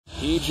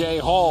E.J.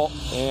 Hall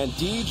and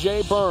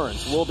D.J.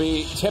 Burns will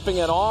be tipping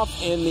it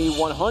off in the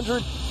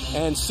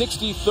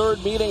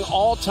 163rd meeting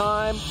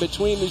all-time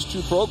between these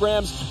two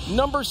programs.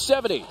 Number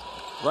 70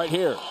 right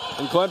here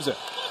in Clemson.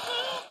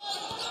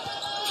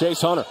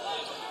 Chase Hunter.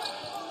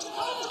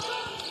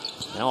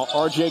 Now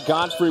R.J.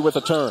 Godfrey with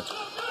a turn.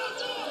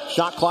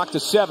 Shot clock to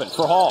 7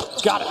 for Hall.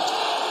 Got it.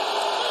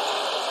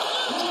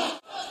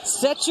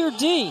 Set your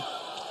D.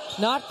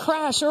 Not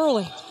crash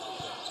early.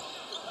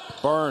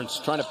 Burns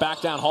trying to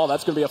back down Hall.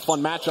 That's going to be a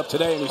fun matchup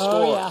today, and he scores.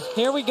 Oh, yeah.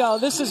 Here we go.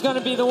 This is going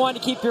to be the one to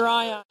keep your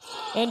eye on.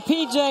 And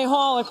P.J.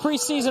 Hall, a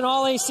preseason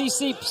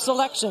All-ACC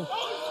selection.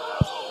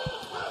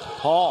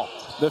 Hall,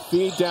 the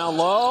feed down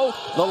low.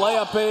 The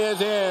layup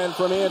is in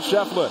from Ian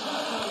Scheffler.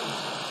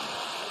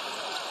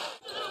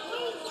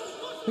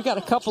 We got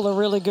a couple of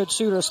really good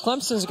shooters.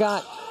 Clemson's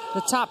got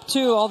the top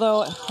two,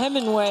 although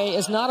Hemingway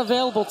is not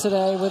available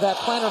today with that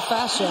plantar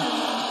fascia.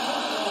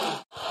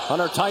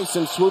 Hunter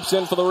Tyson swoops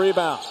in for the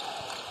rebound.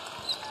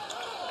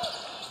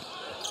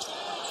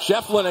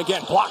 Schefflin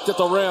again blocked at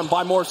the rim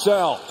by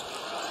Morcell.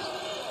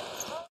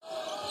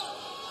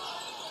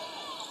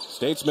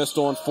 State's missed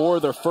on 4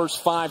 of their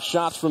first 5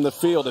 shots from the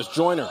field as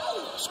Joyner.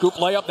 Scoop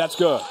layup, that's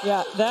good.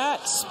 Yeah,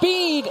 that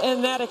speed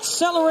and that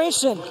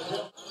acceleration.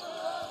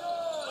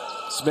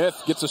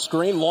 Smith gets a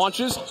screen,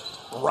 launches,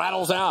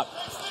 rattles out.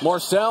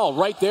 Morcell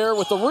right there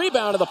with the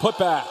rebound of the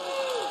putback.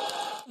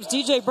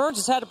 D.J. Burns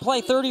has had to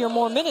play 30 or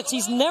more minutes.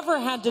 He's never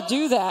had to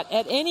do that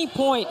at any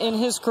point in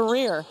his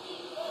career.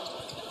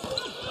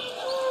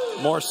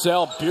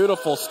 Morcell,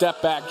 beautiful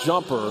step back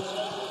jumper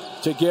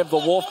to give the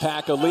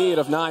Wolfpack a lead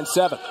of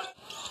 9-7.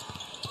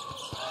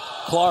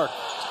 Clark.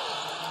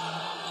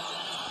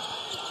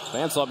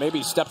 Fans thought maybe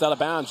he stepped out of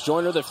bounds.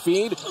 Joyner the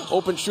feed,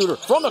 open shooter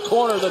from the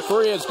corner. The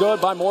 3 is good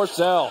by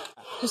Morcell.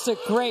 Just a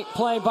great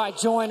play by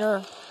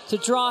Joyner to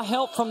draw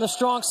help from the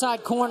strong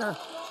side corner.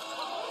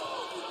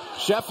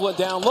 Schefflin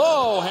down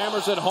low,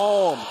 hammers it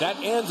home. That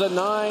ends a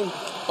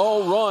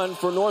 9-0 run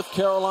for North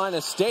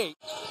Carolina State.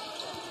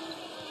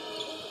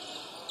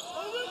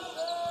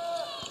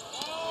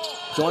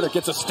 Joyner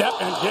gets a step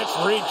and gets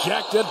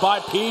rejected by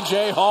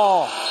P.J.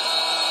 Hall.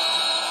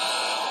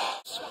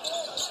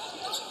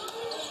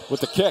 With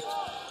the kick.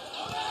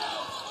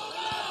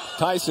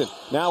 Tyson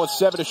now with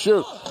 7 to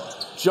shoot.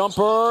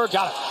 Jumper,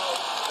 got it.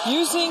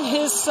 Using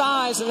his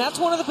size, and that's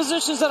one of the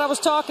positions that I was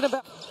talking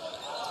about.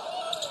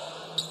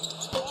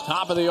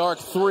 Top of the arc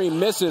 3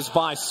 misses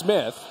by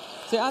Smith.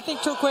 See, I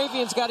think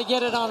Terquavion's got to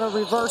get it on a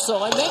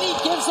reversal, and then he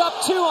gives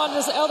up 2 on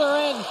this other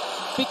end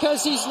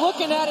because he's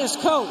looking at his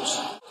coach.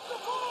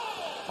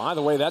 By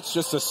the way, that's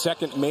just the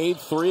second made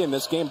 3 in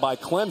this game by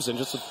Clemson.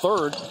 Just a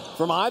third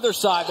from either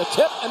side. The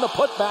tip and the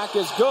putback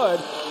is good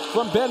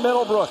from Ben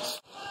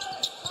Middlebrooks.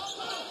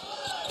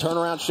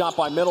 Turnaround shot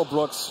by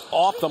Middlebrooks.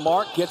 Off the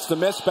mark. Gets the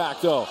miss back,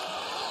 though.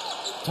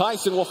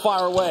 Tyson will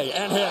fire away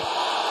and hit.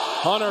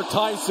 Hunter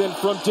Tyson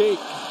from deep.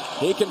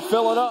 He can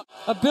fill it up.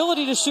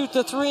 Ability to shoot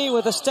the 3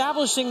 with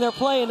establishing their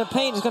play in the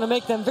paint is going to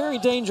make them very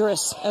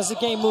dangerous as the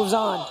game moves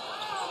on.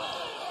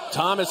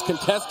 Thomas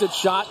contested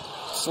shot.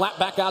 Slap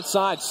back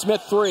outside.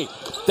 Smith 3.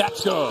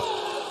 That's good.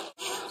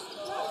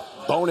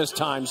 Bonus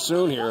time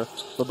soon here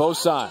for both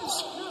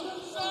sides.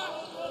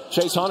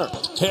 Chase Hunter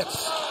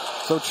hits.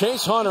 So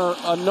Chase Hunter,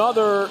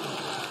 another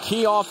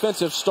key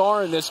offensive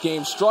star in this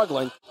game,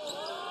 struggling.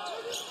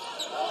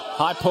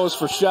 High post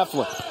for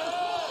Schefflin.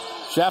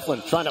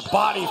 Schefflin trying to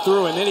body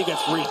through, and then he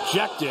gets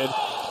rejected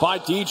by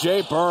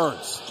D.J.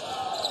 Burns.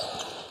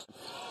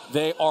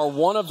 They are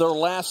one of their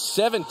last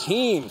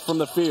 17 from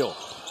the field.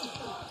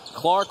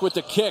 Clark with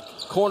the kick,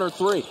 corner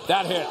 3.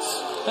 That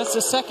hits. That's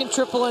the second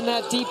triple in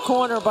that deep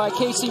corner by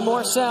Casey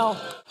Morcell.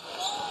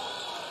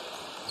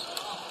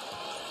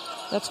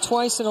 That's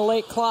twice in a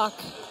late clock.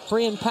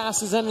 Brian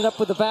passes ended up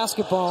with the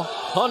basketball.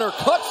 Hunter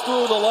cuts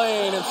through the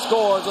lane and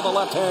scores with the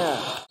left hand.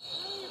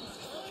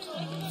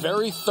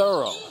 Very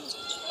thorough.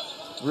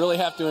 Really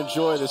have to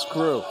enjoy this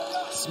crew.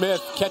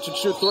 Smith, catch and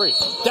shoot 3.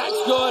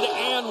 That's good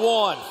and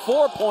 1.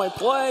 4-point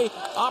play.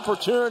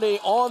 Opportunity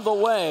on the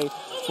way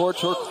for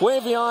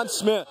Terquavion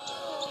Smith.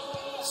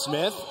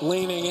 Smith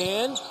leaning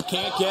in.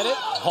 Can't get it.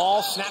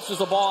 Hall snatches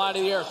the ball out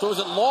of the air. Throws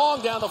it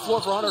long down the floor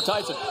for Hunter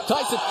Tyson.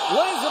 Tyson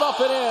lays it up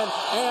and in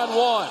and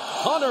 1.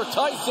 Hunter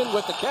Tyson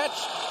with the catch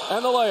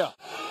and the layup.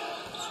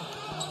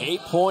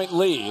 8-point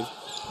lead.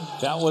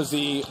 That was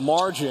the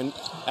margin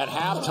at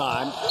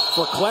halftime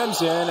for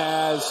Clemson,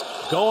 as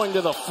going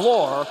to the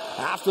floor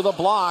after the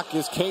block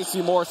is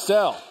Casey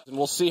Morcell. And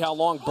we'll see how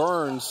long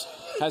Burns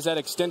has that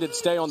extended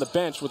stay on the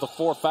bench with the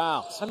 4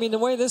 fouls. I mean, the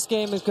way this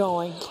game is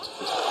going,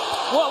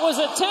 what was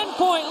a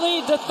 10-point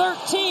lead to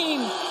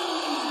 13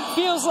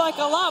 feels like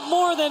a lot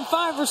more than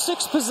 5 or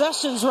 6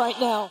 possessions right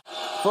now.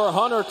 For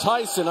Hunter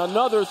Tyson,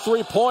 another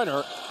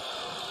 3-pointer.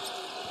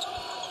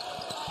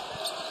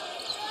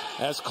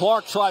 As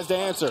Clark tries to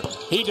answer.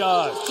 He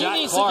does. He Jack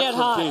needs Clark to get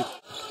hot. deep.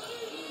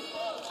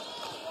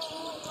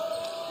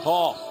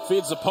 Hall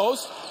feeds the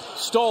post.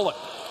 Stole it.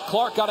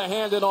 Clark got a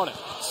hand in on it.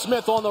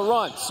 Smith on the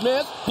run.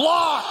 Smith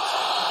blocked.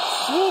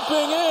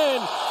 Swooping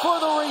in for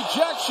the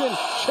rejection.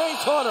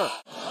 Chase Hunter.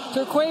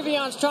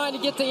 Terquavion's trying to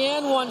get the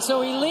and one,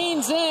 so he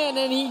leans in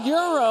and he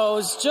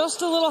euros.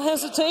 Just a little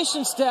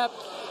hesitation step.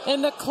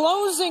 And the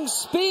closing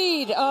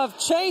speed of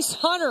Chase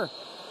Hunter.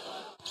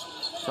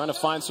 Trying to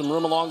find some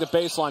room along the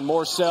baseline.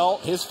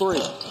 Morcell, his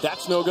three.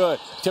 That's no good.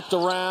 Tipped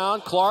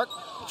around. Clark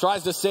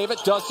tries to save it.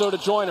 Does so to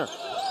Joyner.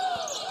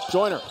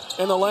 Joyner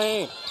in the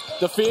lane.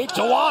 The feed.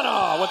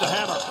 Duana with the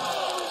hammer.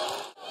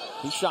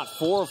 He shot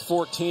 4 of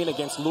 14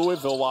 against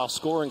Louisville while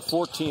scoring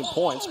 14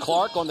 points.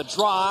 Clark on the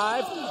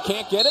drive.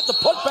 Can't get it. The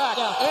putback.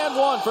 And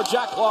one for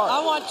Jack Clark.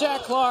 I want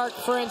Jack Clark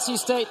for NC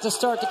State to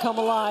start to come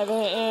alive.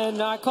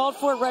 And I called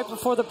for it right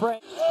before the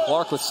break.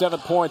 Clark with 7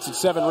 points and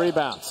 7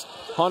 rebounds.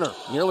 Hunter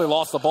nearly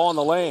lost the ball in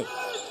the lane.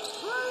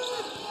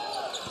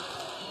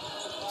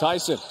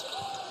 Tyson.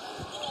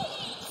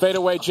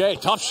 Fadeaway J.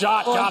 Tough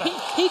shot. Boy, got it.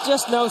 He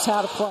just knows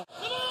how to play.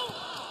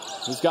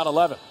 He's got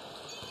 11.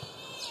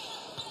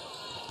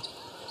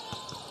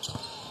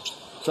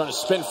 Trying to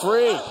spin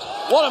free.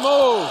 What a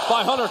move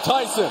by Hunter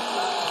Tyson.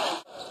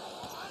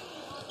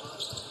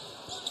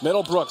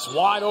 Middlebrooks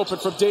wide open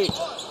from deep.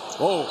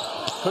 Oh,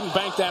 couldn't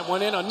bank that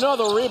one in.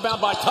 Another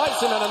rebound by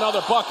Tyson and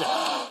another bucket.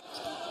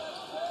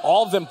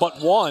 All of them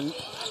but one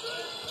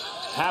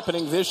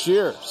happening this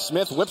year.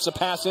 Smith whips a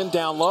pass in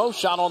down low.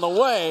 Shot on the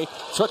way.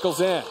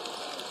 Trickles in.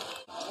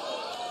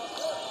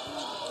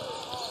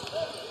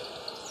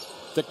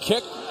 The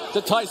kick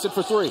to Tyson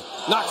for 3.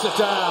 Knocks it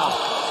down.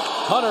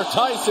 Hunter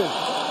Tyson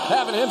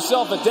having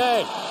himself a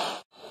day.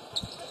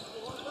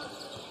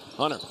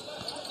 Hunter.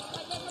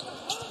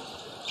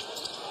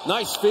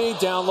 Nice feed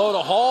down low to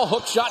Hall.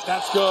 Hook shot.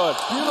 That's good.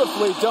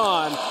 Beautifully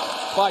done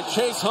by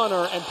Chase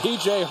Hunter and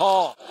P.J.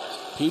 Hall.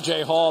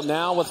 P.J. Hall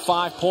now with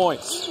 5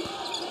 points.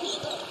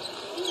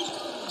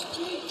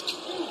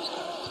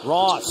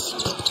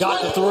 Ross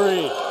got the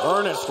 3.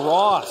 Ernest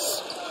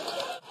Ross.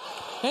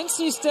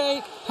 NC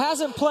State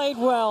hasn't played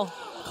well.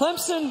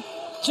 Clemson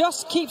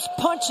just keeps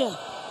punching.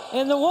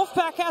 And the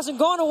Wolfpack hasn't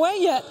gone away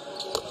yet.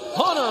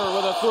 Hunter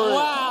with a 3.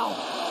 Wow.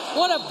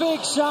 What a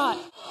big shot.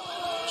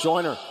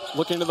 Joyner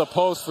looking to the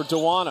post for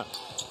Duana.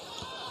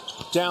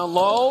 Down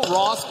low.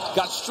 Ross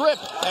got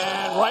stripped.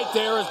 And right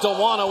there is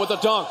Duana with a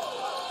dunk.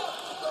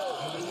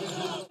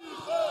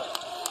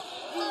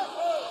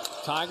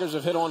 Tigers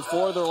have hit on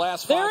 4 of their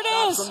last 5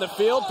 shots from the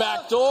field.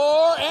 Back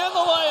door and the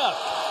layup.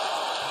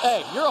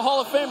 Hey, you're a Hall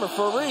of Famer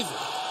for a reason.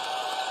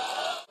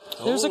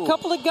 There's a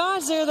couple of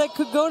guys there that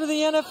could go to the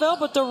NFL,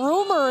 but the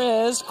rumor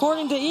is,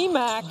 according to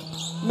EMAC,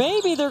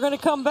 maybe they're going to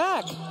come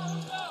back.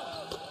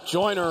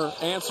 Joyner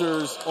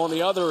answers on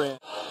the other end.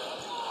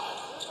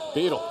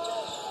 Beadle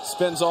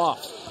spins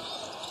off.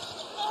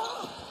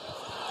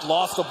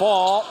 Lost the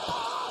ball.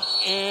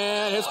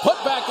 And his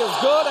putback is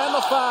good and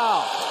the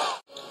foul.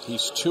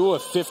 He's 2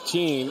 of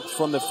 15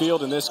 from the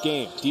field in this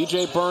game.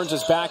 DJ Burns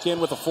is back in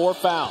with the 4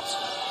 fouls.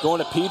 Going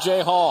to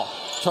P.J. Hall.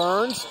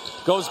 Turns,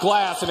 goes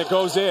glass, and it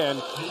goes in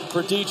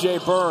for DJ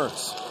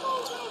Burns.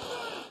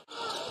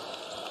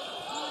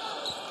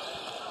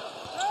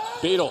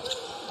 Beadle,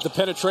 the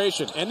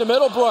penetration, and the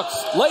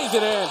Middlebrooks lays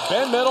it in.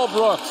 Ben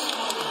Middlebrooks.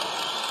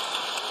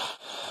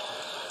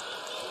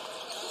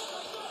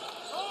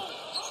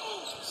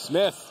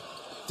 Smith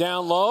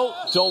down low.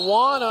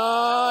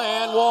 Duana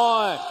and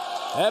one.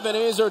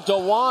 Ebenezer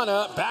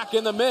Duana back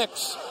in the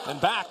mix. And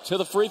back to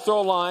the free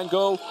throw line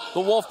go the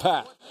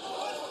Wolfpack.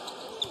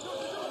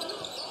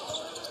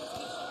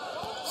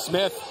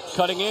 Smith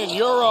cutting in.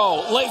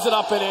 Euro lays it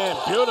up and in.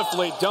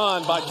 Beautifully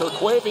done by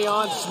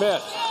Terquavion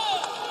Smith.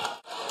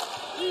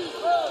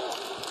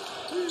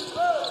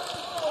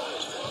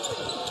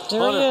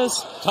 There Hunter, he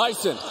is.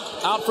 Tyson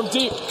out from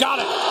deep. Got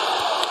it.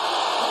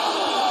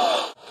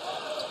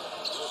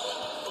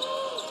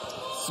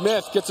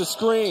 Smith gets a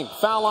screen.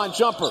 Foul line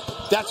jumper.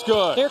 That's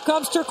good. Here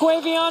comes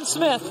Terquavion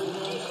Smith.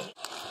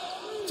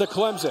 To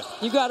Clemson.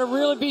 You got to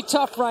really be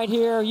tough right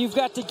here. You've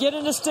got to get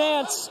in a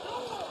stance.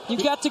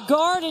 You've got to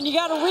guard and you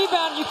got to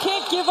rebound. You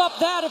can't give up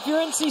that if you're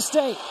NC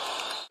State.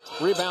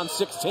 Rebound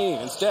 16.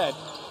 Instead,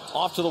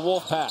 off to the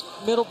Wolfpack.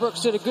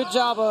 Middlebrooks did a good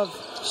job of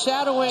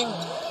shadowing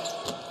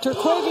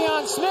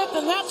Terquavion Smith,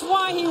 and that's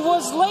why he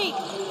was late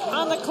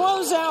on the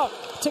closeout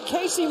to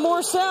Casey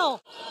Morcell.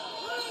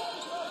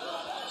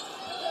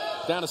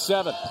 Down to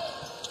 7.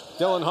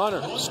 Dylan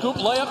Hunter. Scoop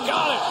layup.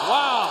 Got it.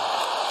 Wow.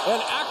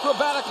 An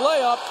acrobatic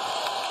layup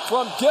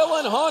from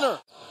Dylan Hunter.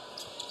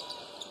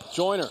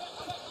 Joyner.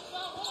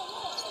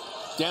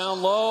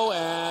 Down low,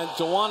 and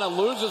Duana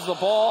loses the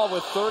ball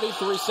with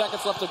 33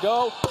 seconds left to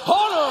go.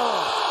 Hunter!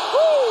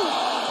 Woo!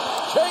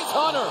 Chase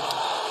Hunter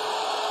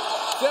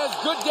says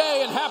good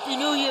day and Happy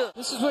New Year.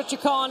 This is what you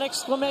call an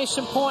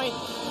exclamation point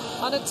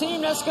on a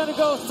team that's going to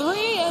go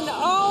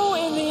 3-0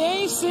 in the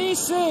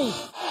ACC.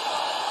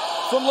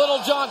 From Little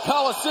John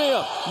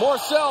Coliseum,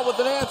 Morcell with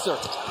an answer.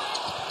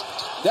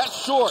 That's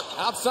short,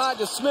 outside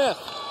to Smith.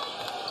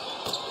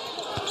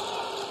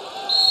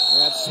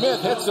 And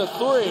Smith hits a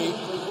 3.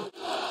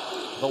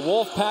 The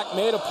Wolfpack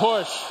made a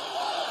push,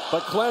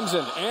 but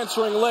Clemson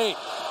answering late.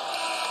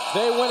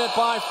 They win it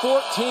by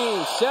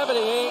 14,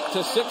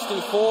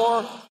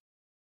 78-64.